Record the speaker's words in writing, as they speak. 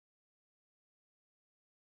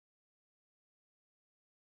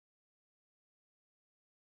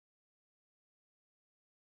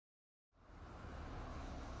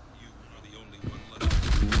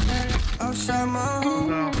outside my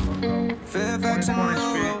home, Fairfax and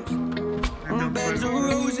Melrose, on beds of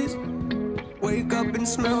roses. Wake up and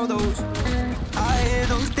smell those. I hear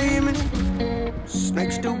those demons,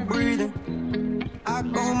 snakes still breathing. I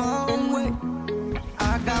go my own way,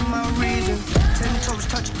 I got my reason. 10 toes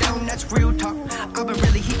touchdown, that's real talk. I've been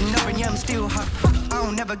really heating up and yeah, I'm still hot. I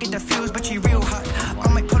don't never get the feels, but she real hot. I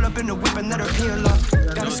might pull up in the whip and let her peel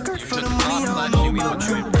up. Got a skirt for the money, I don't know about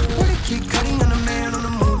you. What a kid cutting on a man on the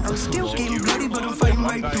moon. I'm still getting bloody, but I'm fighting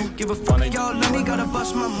right through. Give a fuck if y'all let me, gotta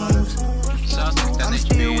bust my moves. I'm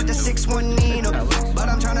still with the 6-1 Nino, but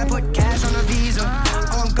I'm tryna put cash on a visa.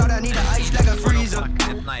 Oh God, I need an ice like a freezer.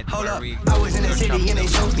 Hold up, I was in the city and they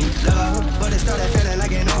showed me love, but it started feeling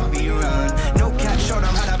like an OB run. No cap, showed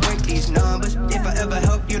them how to break these numbers. If I ever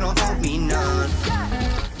help, you don't owe me none.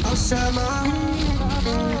 Outside my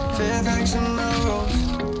home, Fairfax and Melrose,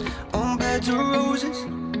 on beds of roses.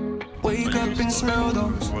 Wake up and smell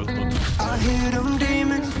those. I hear them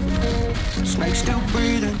demons, snakes still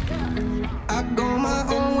breathing. I go my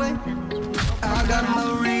own way, I got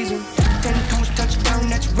my reason. 10 toes touchdown,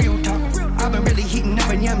 that's real talk. I've been really heating up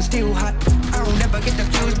and yeah, I'm still hot. I don't never get the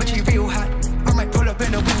feels, but she real hot. I might pull up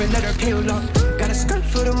in a whip and let her peel up. Got a skirt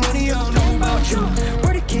for the money, I don't know about you.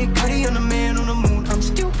 Where the kid cutty on the man on the moon. I'm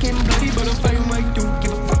still getting bloody, but I'm fighting right through.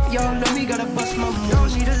 Give a fuck, y'all love me, gotta bust my moves.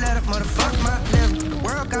 Don't need to let up, motherfuck my liver. The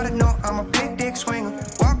world gotta know I'm a big dick swinger.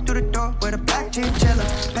 Walk through the door with a black chinchilla.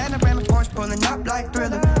 Panoramic Porsche pulling up like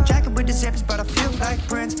Thriller. Jacket with the zips, but I feel like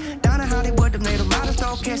Prince. Down in Hollywood, them little models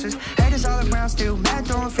throw kisses. Haters all around, still mad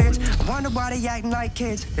throwing fits. I wonder why they acting like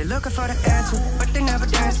kids. They looking for the answer, but they never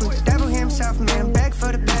dance with. Devil himself, man, beg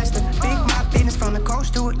for the best. Big my business from the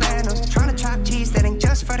coast to Atlanta. Trying to chop cheese that ain't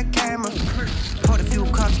just for the camera. Pour a few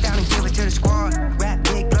cups down and give it to the squad. Rap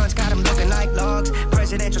big blunts, got them looking like logs.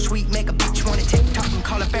 Presidential suite, make a bitch wanna TikTok and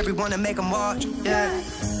call up everyone and make them watch. Yeah.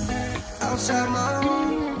 Outside my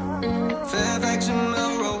home, Fairfax and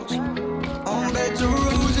Melrose, on beds of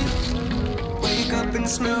roses. Wake up and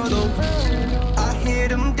smell those. I hear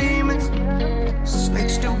them demons,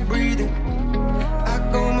 snakes still breathing. I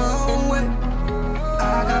go my own way,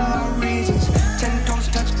 I got my reasons. 10 toes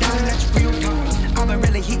touchdown, that's real talk. I've been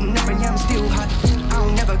really heating up and yeah, I'm still hot. I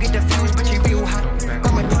don't never get the feels, but she real hot.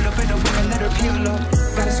 I might pull up in a whip and let her peel up.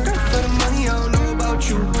 Got a skirt for the money, I don't know about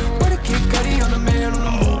you. What a kid cutty on a man on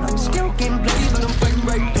the moon. I'm still getting bloody, but I'm fighting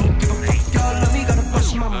right through. Give a fuck, y'all love me, gotta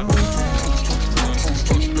bust my moves.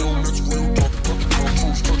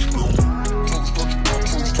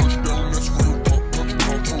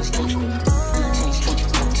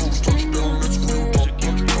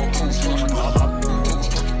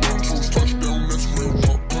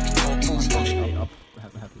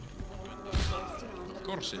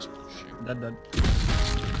 Dead.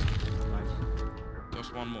 Nice.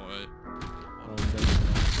 There's one more, eh?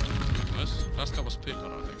 Nice. Last guy was Peter, I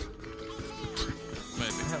think.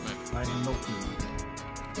 Maybe. I know you.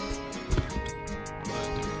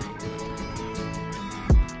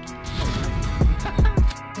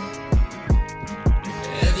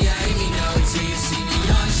 If you hate me now until you see me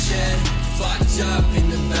on shit. Fucked up in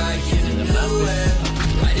the back in a new whip.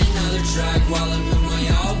 Write another track while I'm in my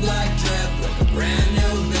all black drip. With a brand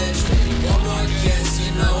new bitch. One more kiss,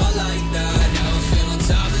 you know I like that. Now I feel on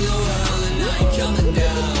top of the world and I ain't coming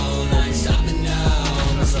down. I ain't stopping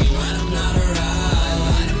now. Must be when I'm not around.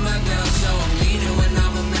 Lying to my girl, so I mean it when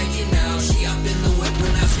I'ma make it now. She up in the whip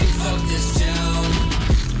when I scream fuck this town.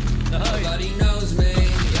 Nobody knows me,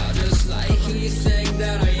 y'all just like who you think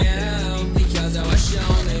that I am. Because I was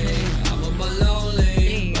shown me, I'm on my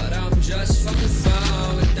lonely. But I'm just fucking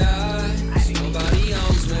fine with that. See, nobody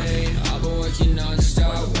owns me. I've been working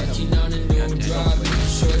non-stop, working on a new drop.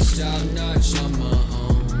 Shortstop notch on my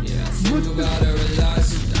own. Yeah, I think you gotta realize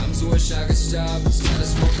sometimes I wish I could stop instead of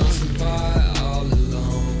smoke on some pot all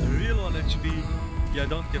alone. A real 1 HP. Yeah,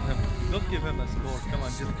 don't give him a score. Come on,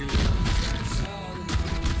 just kill him.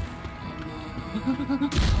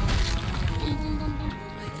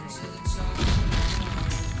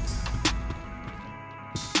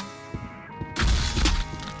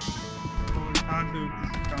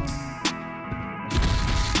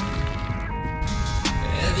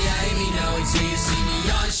 If you hate me now until you see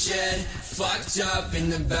me on shit. Fucked up in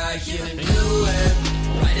the back in a new whip.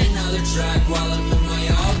 Write another track while I'm in my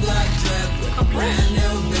all black drip. With a brand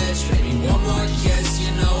new bitch, maybe one more kiss,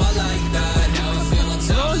 you know I like that. Now I feel on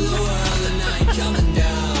top of the world and I ain't coming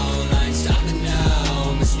down. I ain't stopping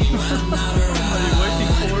now, miss me when I'm not around.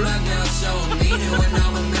 Lying to my girl, so I mean it when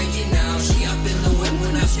I'ma make it now. She up in the whip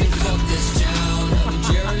when I scream fuck this town. I've been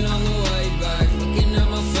jeering on the way back, looking at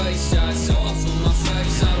my face, I so off of my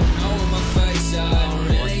face, I don't know where my face at. I don't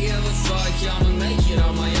really give a fuck, I'ma make it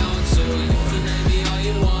on my own too.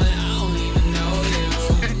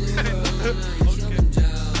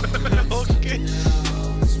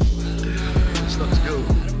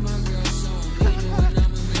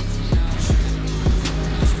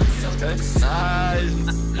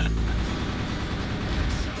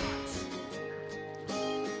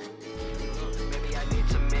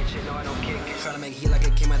 Tryna make heat like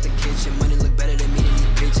it came out the kitchen. Money look better than me to these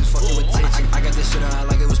bitches. Fucking with attention. I got this shit on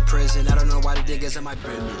like it was prison. I don't know why the niggas in my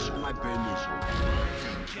business.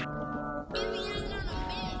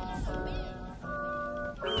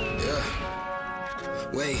 Yeah.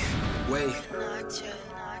 Wait.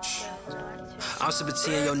 I'm sipping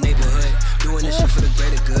tea in your neighborhood, doing this shit for the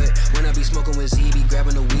greater good. When I be smoking with Z, be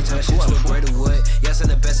grabbing the weed, turn that shit to a greater wood. Yes, I'm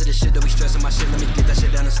the best of this shit, don't be stressing my shit, let me get that shit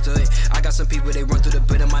understood. I got some people, they run through the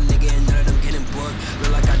bit of my nigga, and none of them getting booked. Look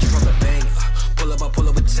like I dropped a bang, pull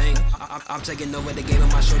up a tank. I'm taking over the game on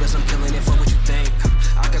my shoulders, I'm killing it, fuck what you think.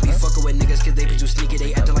 I could be fucking with niggas, cause they be too sneaky,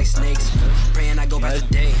 they acting like snakes. Praying I go back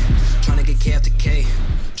today, trying to get K after K.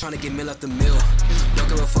 Tryna get meal after meal. Don't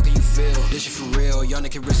give a fuck how you feel. This shit for real. Y'all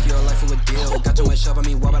niggas risk your life for a deal. Got too much up, I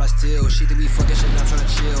mean, why would I steal? She think we fucking shit, I'm tryna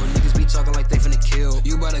chill. Niggas be talking like they finna kill.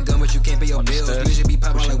 You bought a gun, but you can't pay your bills. Music be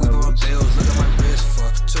popping like we on bills. Look at my wrist,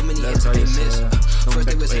 fuck. Too many hits that they miss. First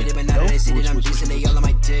they was hated, but now that they see that I'm decent, they all on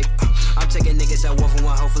my dick. I'm taking niggas at 1 for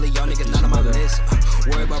 1. Hopefully y'all niggas not on my list.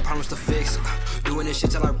 Worry about problems to fix. Doing this shit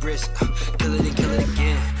till I risk. Kill it and kill it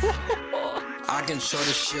again. I control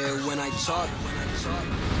the shit when I talk.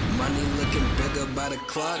 Money looking bigger by the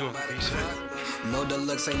clock. No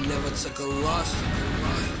deluxe, I never took a loss.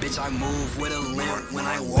 Bitch, I move with a limp when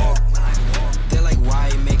I walk. They're like, why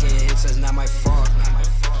you making hits? That's not my fault.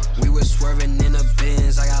 We were swerving in the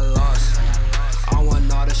bins, I got lost. I want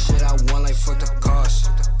all the shit I want, like fuck the cost.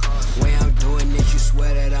 Way I'm doing it, you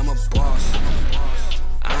swear that I'm a boss.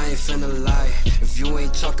 I ain't finna lie. If you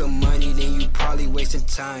ain't talking money, then you probably wasting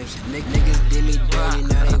times. Niggas did me dirty,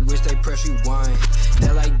 now they wish they press rewind.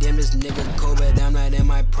 They're like, damn, this nigga cold, but I'm not in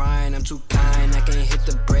my prime. I'm too kind, I can't hit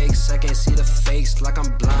the brakes, I can't see the fakes like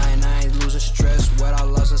I'm blind. I ain't losing stress, what I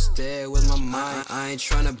lost instead was my mind. I ain't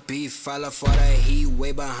tryna beef, I left all that heat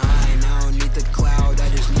way behind. I don't need the cloud, I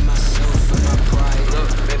just need myself and my pride. Look,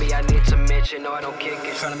 baby, I need to mention, no, I don't kick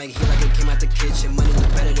it. Tryna make heat like it came out the kitchen. Money look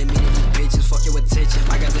better than me to these bitches, fuck your attention.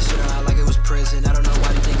 I got this shit on like it was prison. I don't know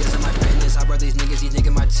why these niggas in my business. I brought these niggas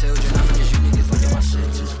my children. I finish you niggas like my shit.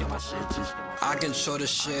 I control the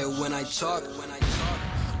shit when I talk.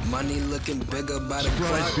 Money looking bigger by the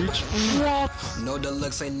clock. No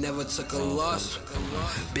deluxe, I never took a loss.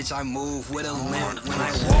 Bitch, I move with a limp when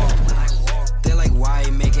I walk. They're like, why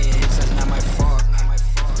you making